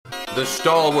The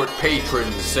stalwart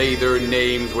patrons say their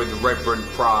names with reverent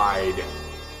pride.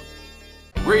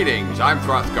 Greetings, I'm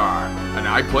Hrothgar, and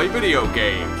I play video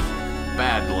games.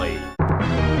 Badly.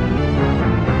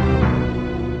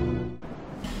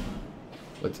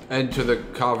 Let's enter the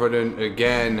Covenant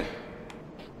again.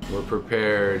 We're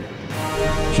prepared.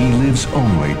 He lives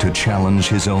only to challenge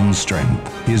his own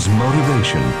strength. His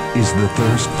motivation is the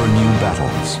thirst for new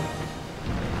battles.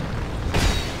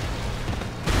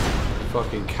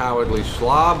 Fucking cowardly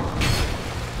slob.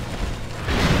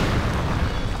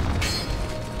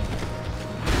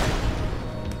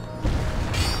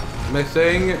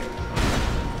 Missing.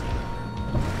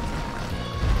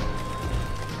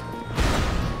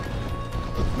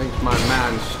 Makes my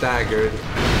man staggered.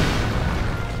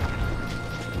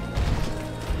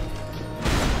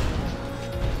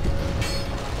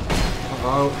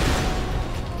 Uh-oh.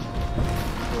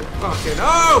 Fucking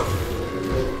oh!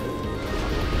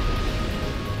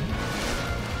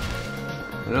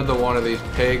 Another one of these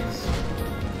pigs.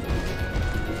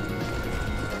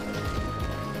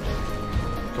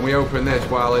 Can we open this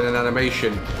while in an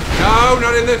animation? No,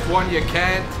 not in this one, you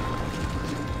can't.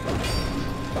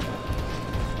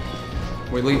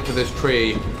 We leap to this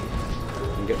tree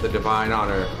and get the divine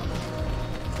honor.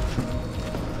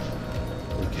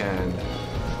 We can.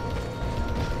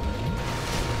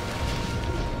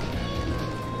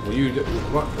 Will you do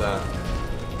what the?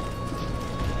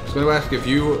 I was going to ask if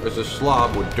you, as a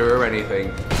slob, would do anything.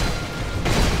 You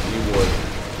would.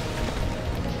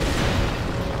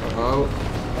 Uh-oh.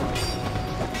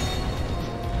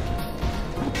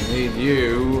 I need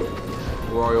you,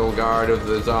 Royal Guard of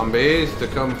the Zombies, to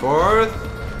come forth.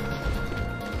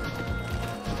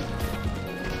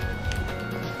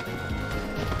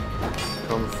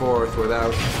 Come forth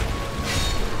without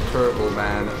Turtle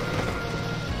Man.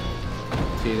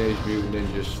 Teenage Mutant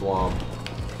Ninja Slob.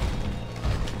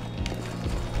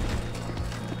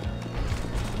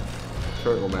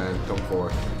 Turtle Man, come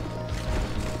forth.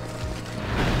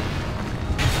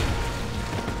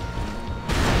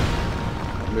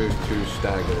 Move to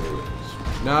staggers.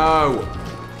 No!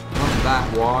 Not that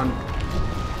one.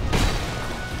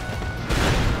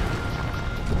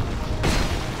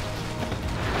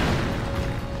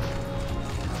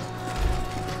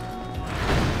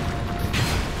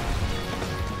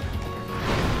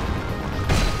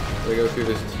 We go through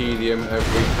this tedium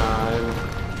every time.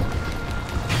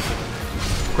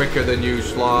 Quicker than you,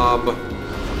 slob.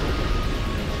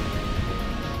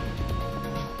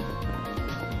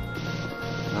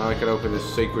 Now I can open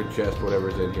this sacred chest,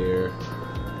 whatever's in here.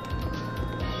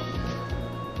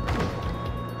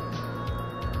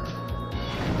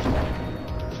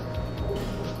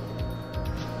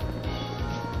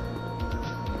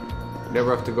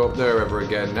 Never have to go up there ever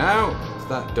again. Now, is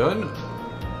that done?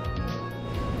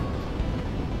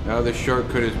 Now the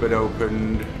shortcut has been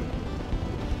opened.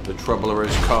 The troubler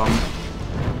has come.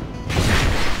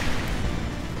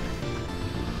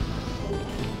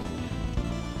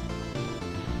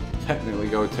 Technically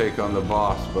go take on the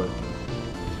boss, but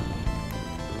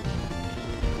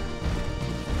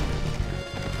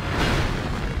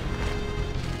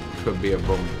could be a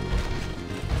bump.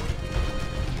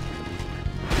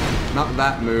 Not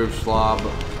that move, slob.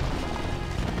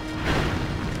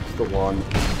 It's the one.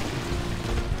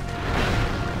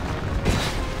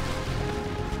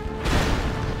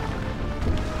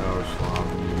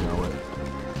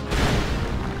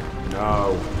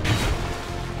 No.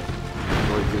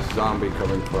 Where's this zombie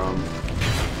coming from?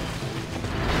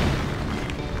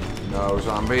 No,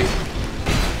 zombie.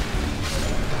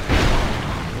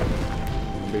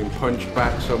 I'm being punched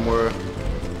back somewhere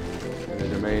in a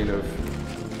domain of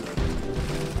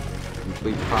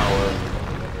complete power.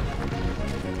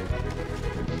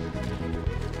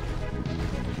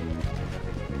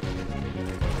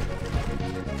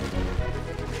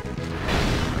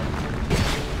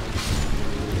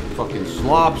 Fucking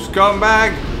slob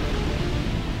scumbag!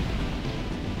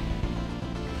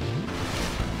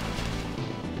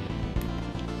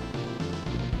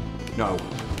 No.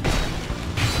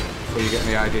 Before you get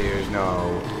any ideas,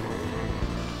 no.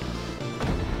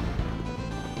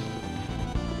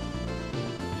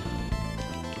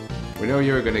 We know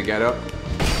you're gonna get up.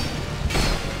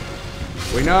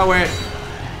 We know it!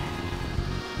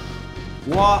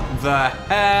 What the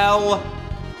hell?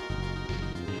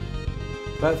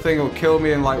 That thing will kill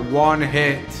me in like one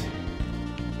hit.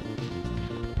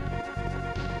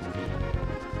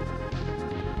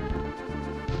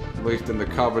 At least in the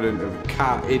Covenant of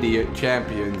Cat Idiot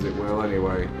Champions it will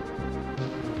anyway.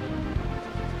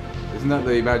 Isn't that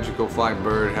the magical flying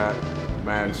bird hat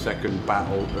man's second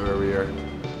battle earlier?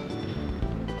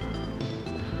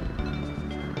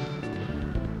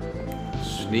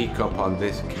 sneak up on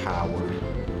this coward.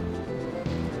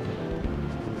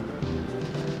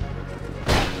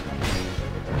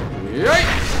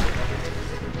 Yikes!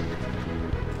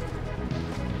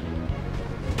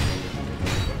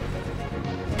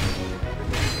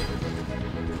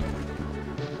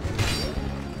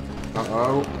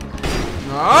 Uh-oh.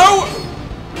 No!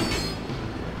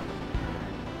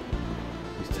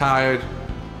 He's tired.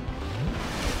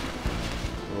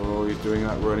 Oh, he's doing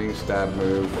that running stab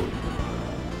move.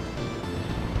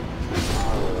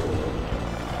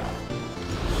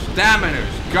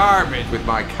 Stamina's garbage with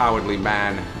my cowardly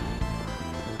man.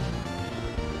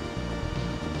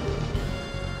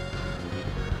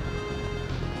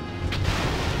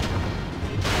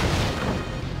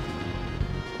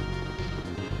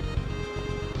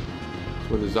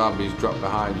 Where the zombies drop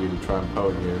behind you to try and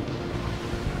poke you.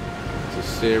 It's a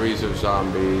series of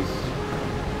zombies.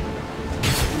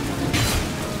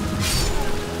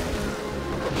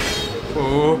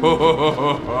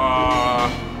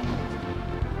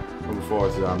 Come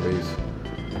forward, zombies.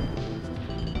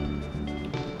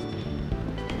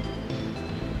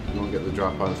 You won't get the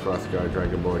drop on Hrothgar,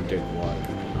 Dragonborn, Dickwad.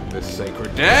 On this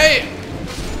sacred day!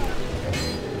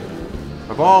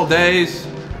 Of all days!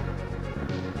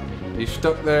 He's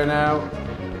stuck there now.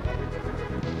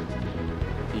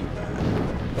 Eat that.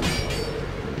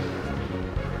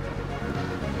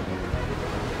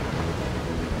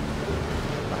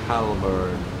 A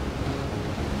halberd.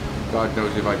 God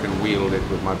knows if I can wield it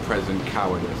with my present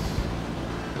cowardice.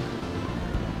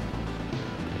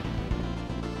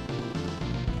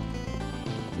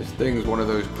 This thing's one of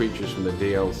those creatures from the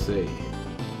DLC.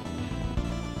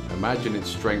 I imagine its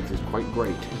strength is quite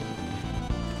great.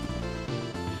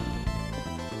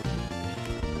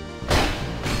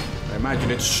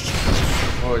 Imagine it's...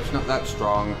 Oh, it's not that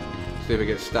strong. See if it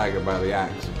gets staggered by the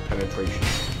axe. Penetration.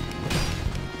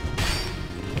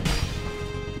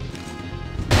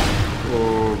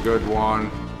 Oh, good one.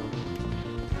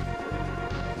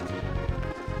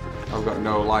 I've got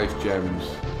no life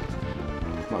gems.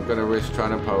 Not gonna risk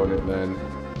trying to pwn it then.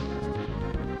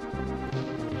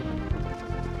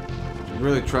 I'm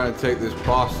really trying to take this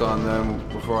boss on them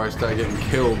before I start getting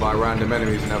killed by random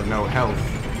enemies and have no health.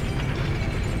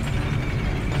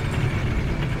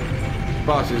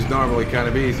 Boss is normally kind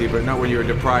of easy, but not when you're a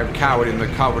deprived coward in the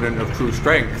covenant of true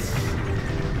strength.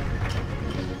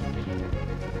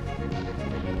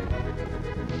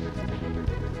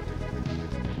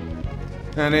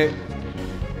 And it...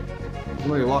 There's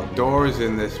only locked doors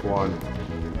in this one.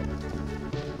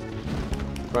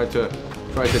 Tried to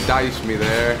dice me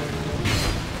there.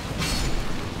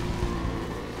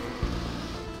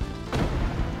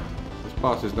 This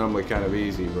boss is normally kind of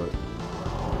easy, but...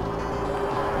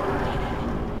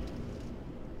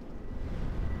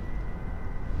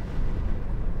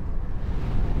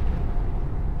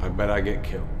 I bet I get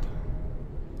killed.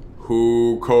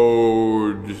 Who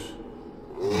codes?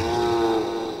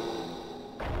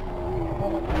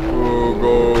 Who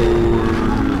goes?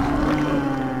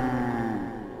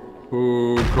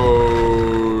 Who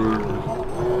codes?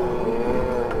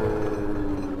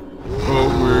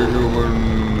 Help me, human.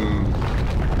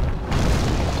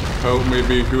 Help me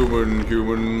be human,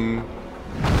 human.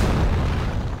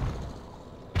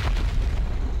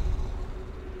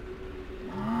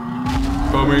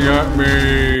 Coming at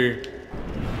me!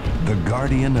 The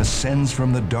Guardian ascends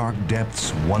from the dark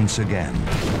depths once again.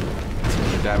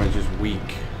 The damage is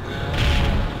weak.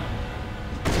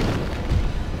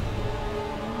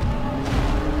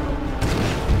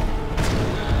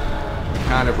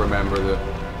 Kind of remember the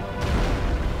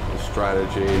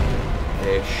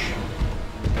strategy-ish.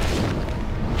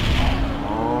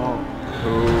 Oh,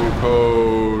 who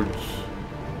codes?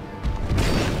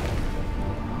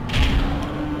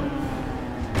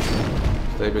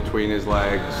 Stay between his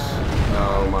legs.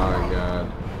 Oh my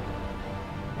god.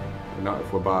 Not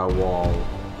if we're by a wall.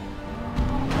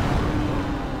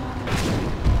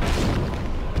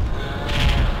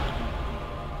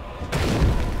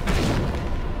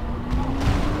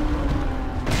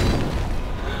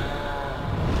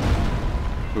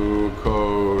 Who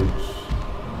codes?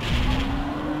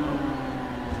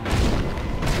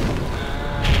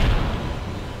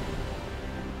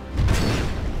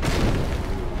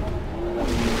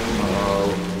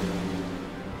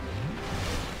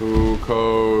 Who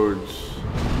codes?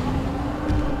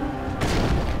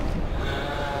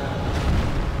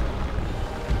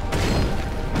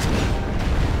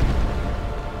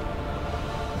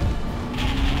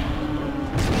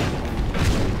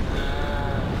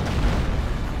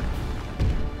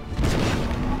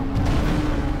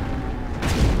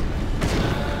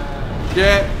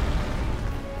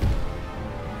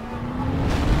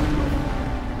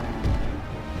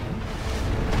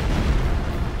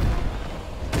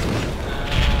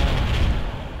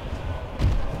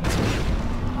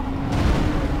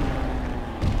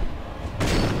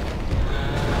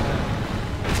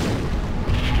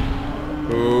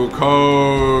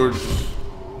 codes.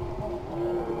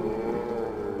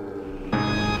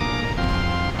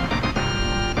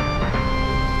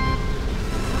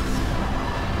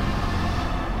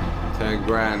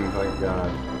 $10,000, thank God.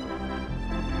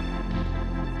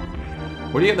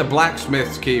 Where do you get the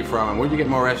blacksmith's key from? And where do you get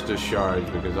more Estus shards?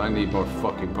 Because I need more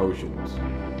fucking potions.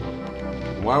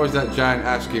 Why was that giant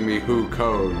asking me who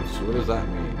codes? What does that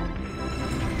mean?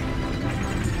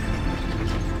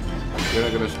 You're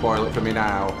not gonna spoil it for me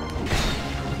now.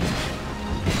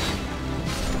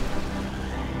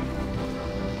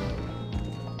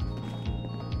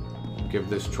 Give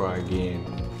this a try again.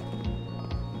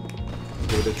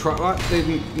 Give it a try. What?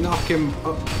 Didn't knock him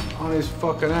up on his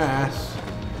fucking ass.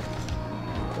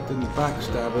 That didn't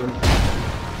backstab him.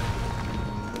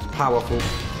 It's powerful.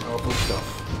 Powerful stuff.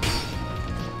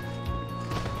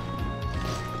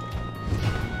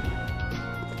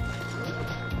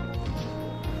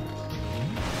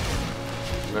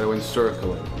 We gotta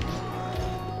encircle it.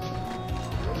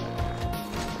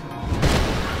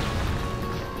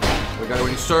 We gotta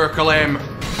encircle him!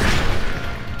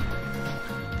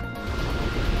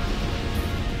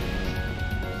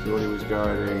 See what he was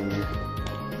guarding.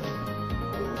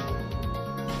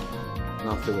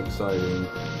 Nothing exciting.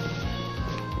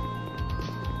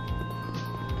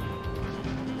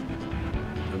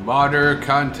 The modder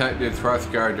contacted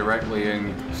Hrothgar directly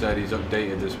and said he's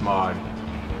updated this mod.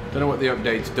 Don't know what the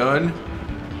update's done,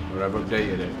 but I've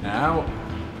updated it now.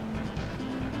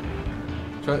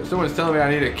 Someone's telling me I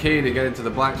need a key to get into the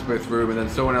blacksmith room, and then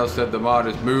someone else said the mod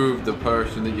has moved the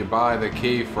person that you buy the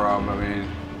key from. I mean,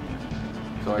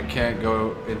 so I can't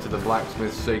go into the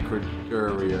blacksmith's sacred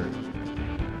area.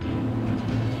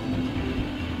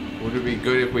 Would it be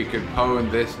good if we could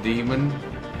pwn this demon?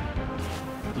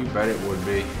 You bet it would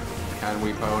be. Can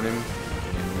we pwn him?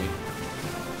 Can we?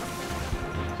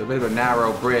 It's a bit of a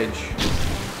narrow bridge.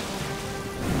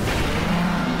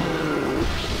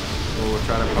 Oh, we're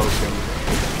trying to poke him.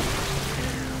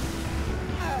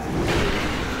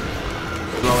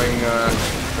 Throwing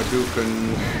Hadouken.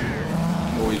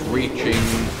 Oh, he's reaching.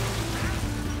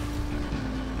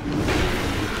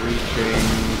 He's reaching.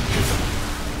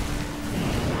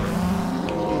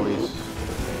 Oh, he's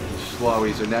slow.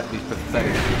 He's inept. He's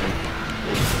pathetic.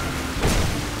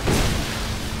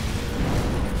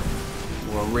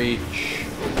 We'll reach.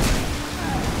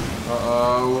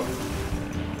 Uh-oh.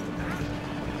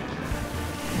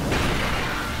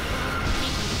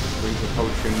 Drink the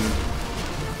potion.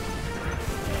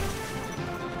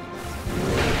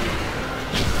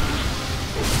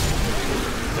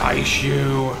 Dice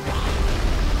you.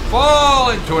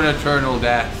 Fall into an eternal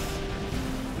death.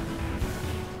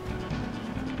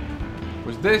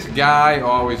 Was this guy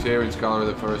always here in Scholar of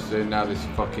the First Sin? Now this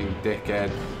fucking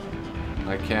dickhead.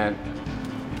 I can't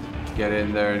get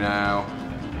in there now.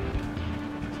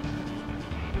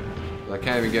 I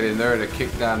can't even get in there to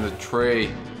kick down the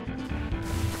tree.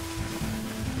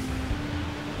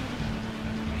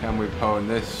 Can we pwn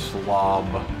this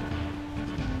slob?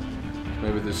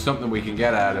 Maybe there's something we can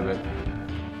get out of it.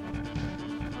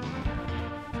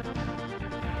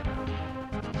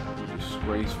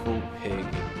 Disgraceful pig.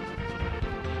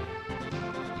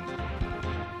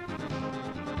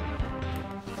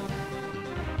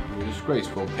 You're a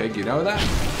disgraceful pig, you know that?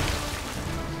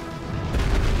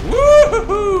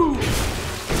 Woo-hoo-hoo!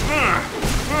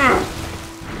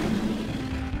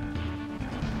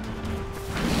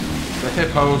 The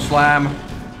hippo slam.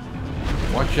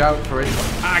 Watch out for its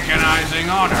agonizing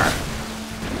honor.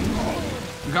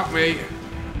 Got me.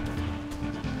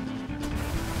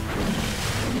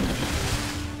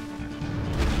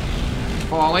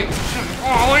 Falling.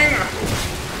 Falling.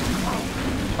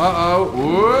 Uh-oh.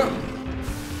 Whoa.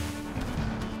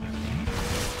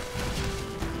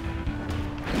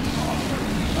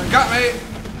 Got me.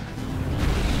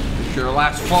 It's your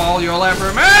last fall you'll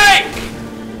ever make.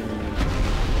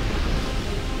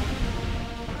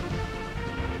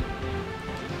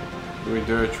 We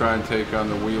dare try and take on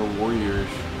the Wheel Warriors.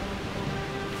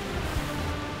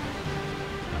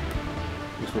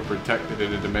 At least we're protected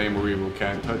in a domain where evil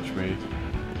can't touch me.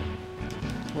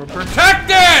 We're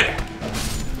protected!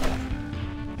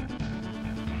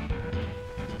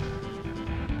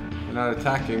 They're not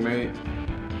attacking me.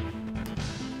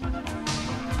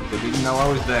 They didn't know I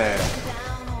was there.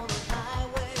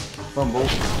 Fumble.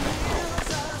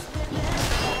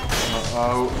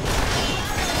 Uh-oh.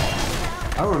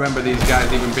 I don't remember these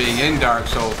guys even being in Dark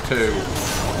Souls 2.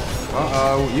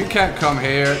 Uh-oh, you can't come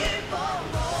here.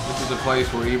 This is a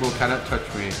place where evil cannot touch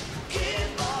me.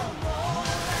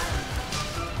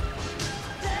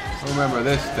 I remember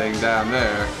this thing down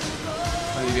there.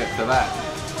 How do you get to that?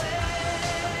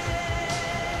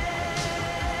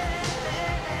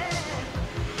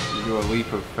 You do a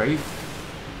leap of faith.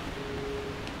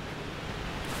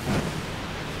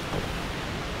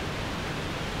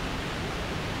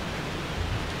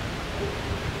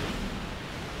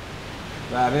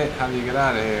 Is that it? How do you get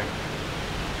out of here?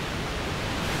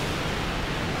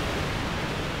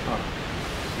 Oh,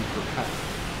 secret path.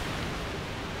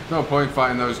 There's no point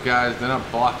fighting those guys. They're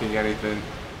not blocking anything.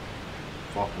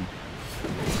 Fuck them.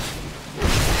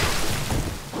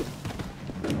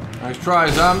 Nice try,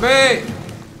 zombie!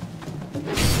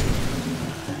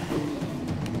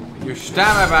 Your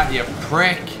stamina back, you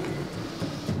prick!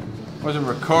 Wasn't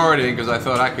recording because I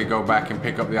thought I could go back and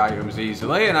pick up the items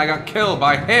easily, and I got killed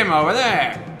by him over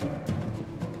there!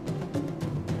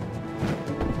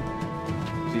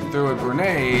 He threw a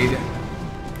grenade,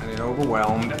 and it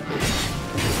overwhelmed.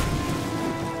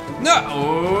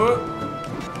 No!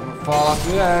 I'm gonna fall off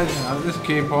the edge, out of this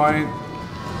key point.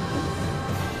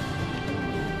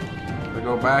 To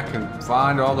go back and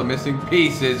find all the missing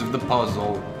pieces of the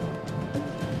puzzle.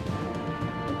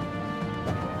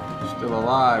 Still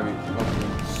alive, you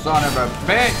fucking son of a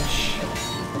bitch!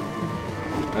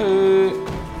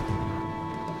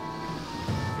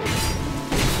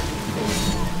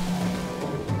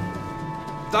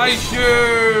 Daishu!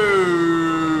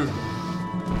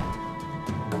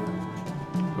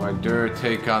 Do I dare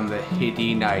take on the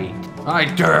Hitty Knight? I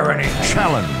dare anything!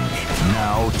 Challenge!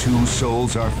 Now two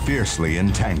souls are fiercely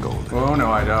entangled. Oh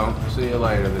no, I don't. See you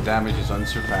later. The damage is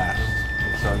unsurpassed.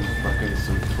 It's unfucking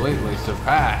completely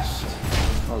surpassed.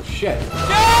 Oh shit.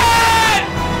 Shit!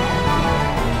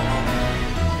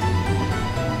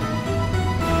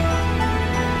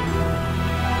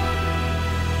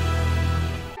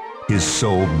 His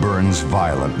soul burns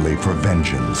violently for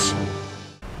vengeance.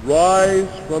 Rise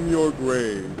from your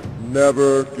grave.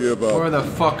 Never give up. Where the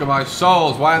fuck are my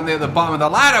souls? Why aren't they at the bottom of the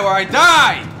ladder where I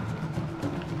died?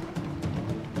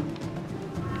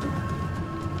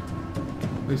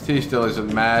 At least he still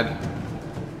isn't mad.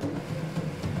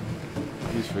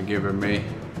 He's forgiven me.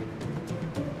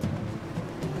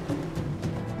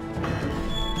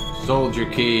 Soldier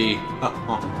key. We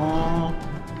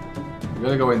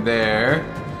gotta go in there.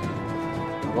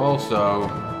 I've also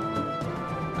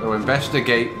got to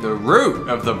investigate the root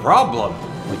of the problem,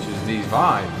 which is these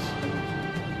vines.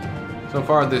 So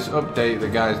far, this update the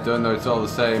guy's done, though it's all the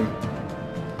same.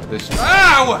 This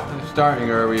starting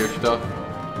earlier stuff.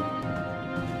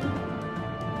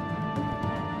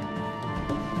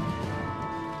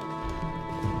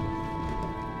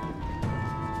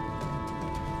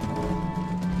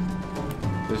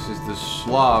 This is the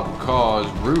slob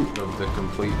cause root of the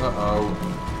complete.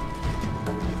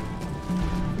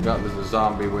 Forgot there's a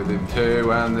zombie with him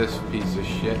too, and this piece of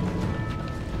shit.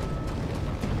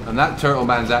 And that turtle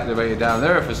man's activated down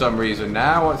there for some reason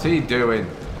now. What's he doing?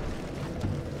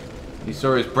 He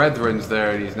saw his brethren's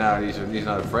there, and he's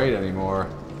not afraid anymore.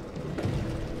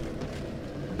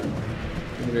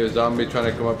 Gonna be a zombie trying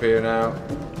to come up here now.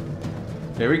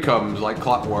 Here he comes, like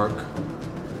clockwork.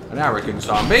 An arrogant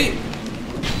zombie.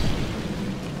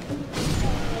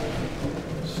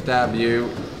 Stab you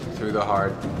through the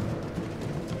heart.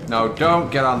 No, don't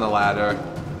get on the ladder.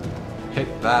 Pick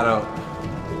that up.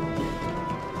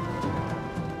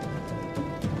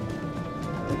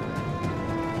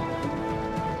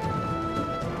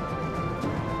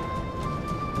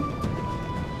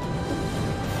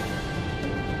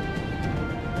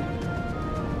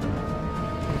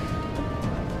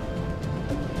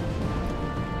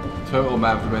 Turtle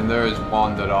man from in there has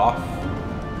wandered off.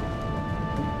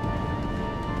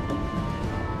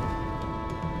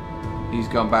 He's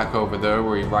gone back over there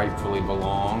where he rightfully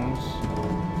belongs.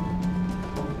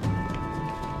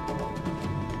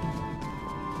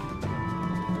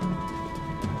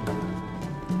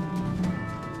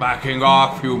 Backing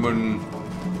off, human.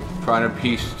 Trying to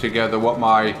piece together what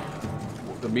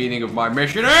the meaning of my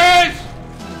mission is!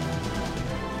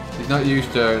 He's not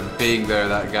used to being there,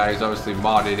 that guy. He's obviously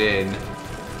modded in.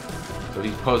 So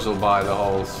he's puzzled by the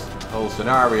whole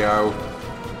scenario.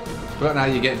 But now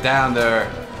you get down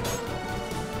there.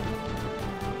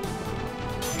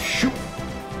 Shoot!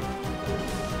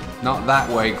 Not that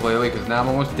way, clearly, because now I'm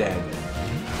almost dead.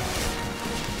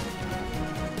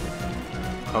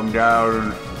 Come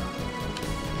down.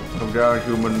 Come down,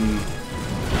 human.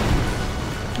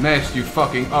 Missed, you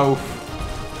fucking oaf.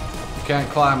 You can't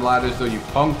climb ladders, though, you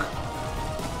punk.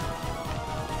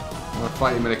 I'm gonna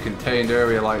fight him in a contained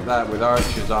area like that with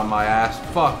archers on my ass.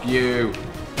 Fuck you.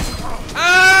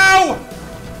 Ow!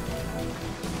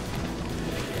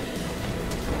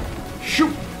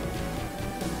 Shoot!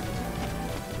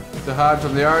 To hide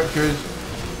from the archers.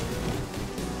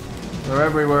 They're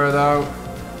everywhere, though.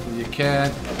 So you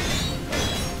can't.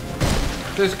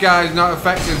 This guy's not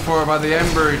affected for by the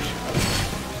embers.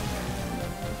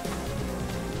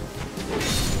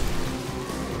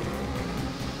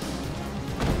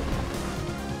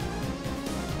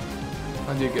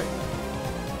 How do you get?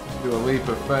 Do a leap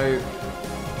of faith.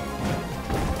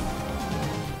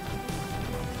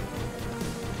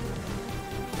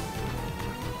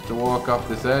 To walk off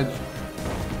this edge.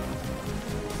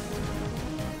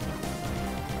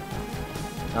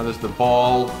 Now there's the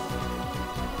ball.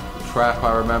 The trap,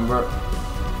 I remember.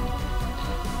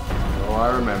 Oh,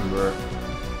 I remember.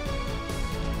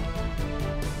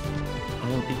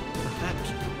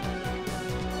 Perhaps.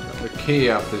 Got the key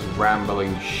off this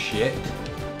rambling shit.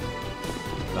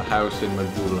 The house in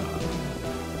Medulla.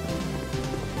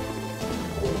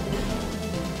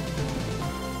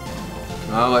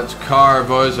 Now let's carve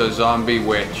us a zombie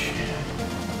witch.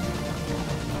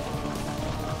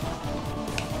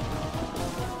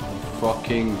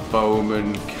 Fucking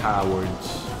bowman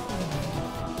cowards.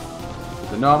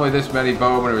 So normally this many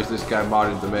bowmen, or is this guy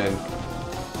modded them in?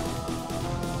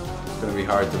 It's gonna be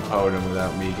hard to pwn him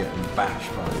without me getting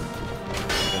bashed by him.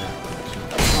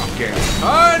 Fucking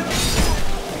punch!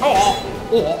 Oh!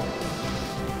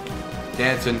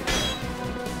 Dancing.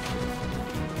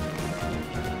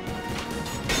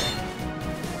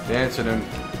 Dancing and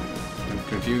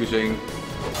confusing.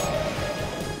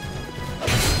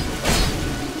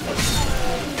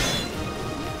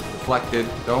 Deflected.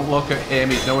 Don't look at him,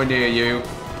 he's nowhere near you.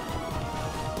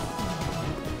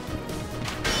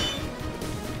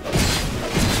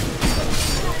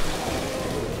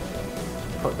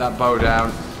 Put that bow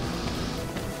down.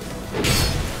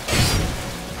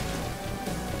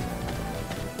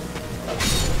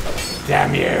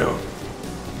 Damn you!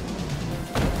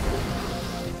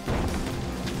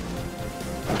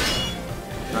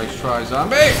 Nice try,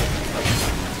 zombie!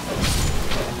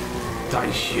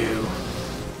 Dice you.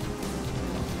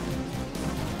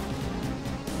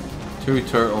 2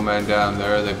 turtle men down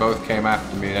there. They both came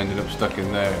after me and ended up stuck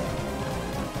in there.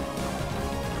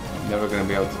 Never gonna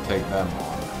be able to take them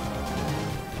on.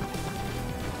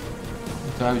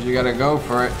 Sometimes you gotta go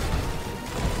for it.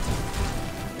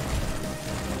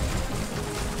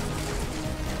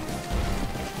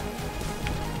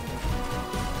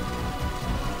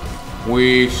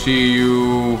 We see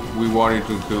you, we wanted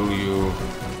to kill you.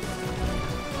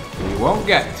 You won't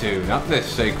get to, not this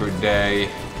sacred day.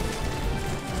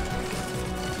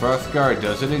 Hrothgar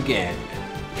does it again.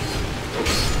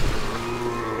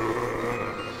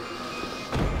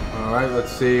 Alright,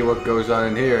 let's see what goes on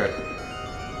in here.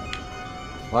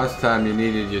 Last time you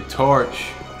needed your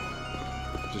torch.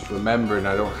 Just remembered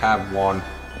I don't have one.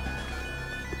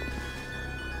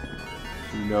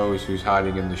 Who knows who's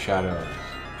hiding in the shadows?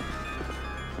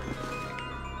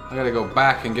 I gotta go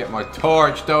back and get my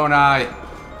torch, don't I?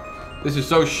 This is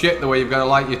so shit the way you've gotta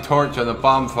light your torch on the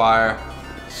bonfire.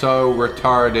 So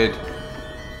retarded.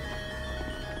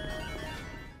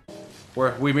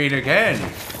 We meet again.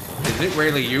 Is it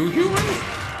really you, human?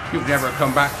 You've never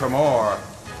come back for more.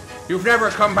 You've never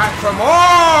come back for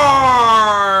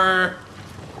more!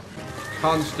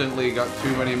 Constantly got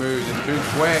too many moves and too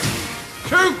quick.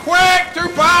 Too quick! Too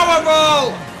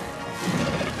powerful!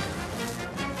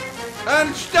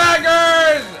 And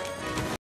staggers!